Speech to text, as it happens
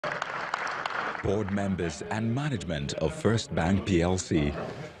Board members and management of First Bank PLC,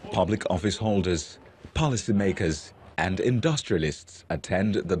 public office holders, policymakers and industrialists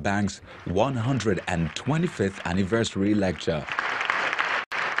attend the bank's 125th anniversary lecture.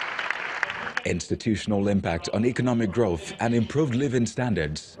 Institutional impact on economic growth and improved living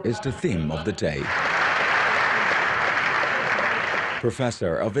standards is the theme of the day.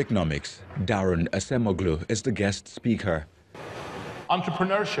 Professor of Economics Darren Acemoglu is the guest speaker.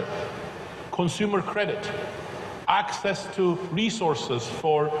 Entrepreneurship, consumer credit, access to resources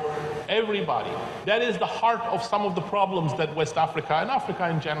for everybody. That is the heart of some of the problems that West Africa and Africa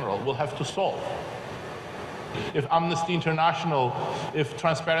in general will have to solve. If Amnesty International, if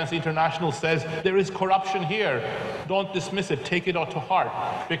Transparency International says there is corruption here, don't dismiss it, take it to heart.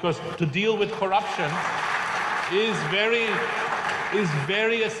 Because to deal with corruption is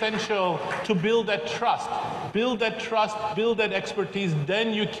very essential to build that trust. Build that trust, build that expertise,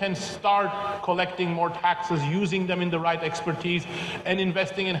 then you can start collecting more taxes, using them in the right expertise, and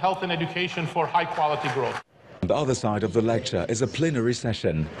investing in health and education for high-quality growth. On the other side of the lecture is a plenary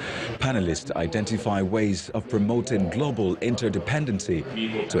session. Panelists identify ways of promoting global interdependency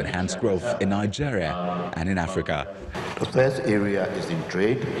to enhance growth in Nigeria and in Africa. The first area is in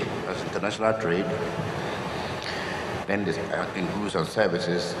trade, that's international trade. Then this in goods and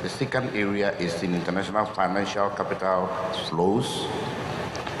services. The second area is in international financial capital flows,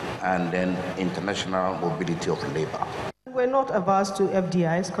 and then international mobility of labor. We're not averse to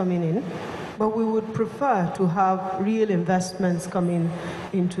FDIs coming in, but we would prefer to have real investments coming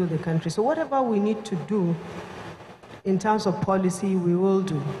into the country. So whatever we need to do in terms of policy, we will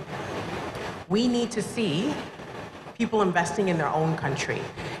do. We need to see people investing in their own country.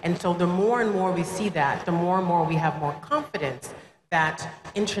 And so the more and more we see that, the more and more we have more confidence that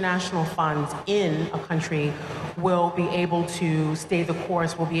international funds in a country will be able to stay the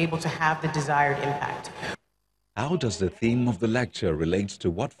course, will be able to have the desired impact. How does the theme of the lecture relate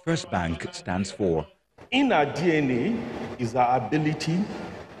to what First Bank stands for? In our DNA is our ability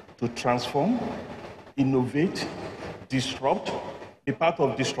to transform, innovate, disrupt, be part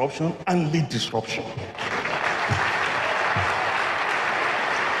of disruption, and lead disruption.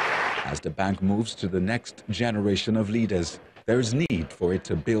 As the bank moves to the next generation of leaders, there is need for it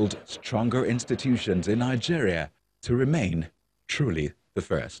to build stronger institutions in Nigeria to remain truly the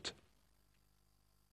first.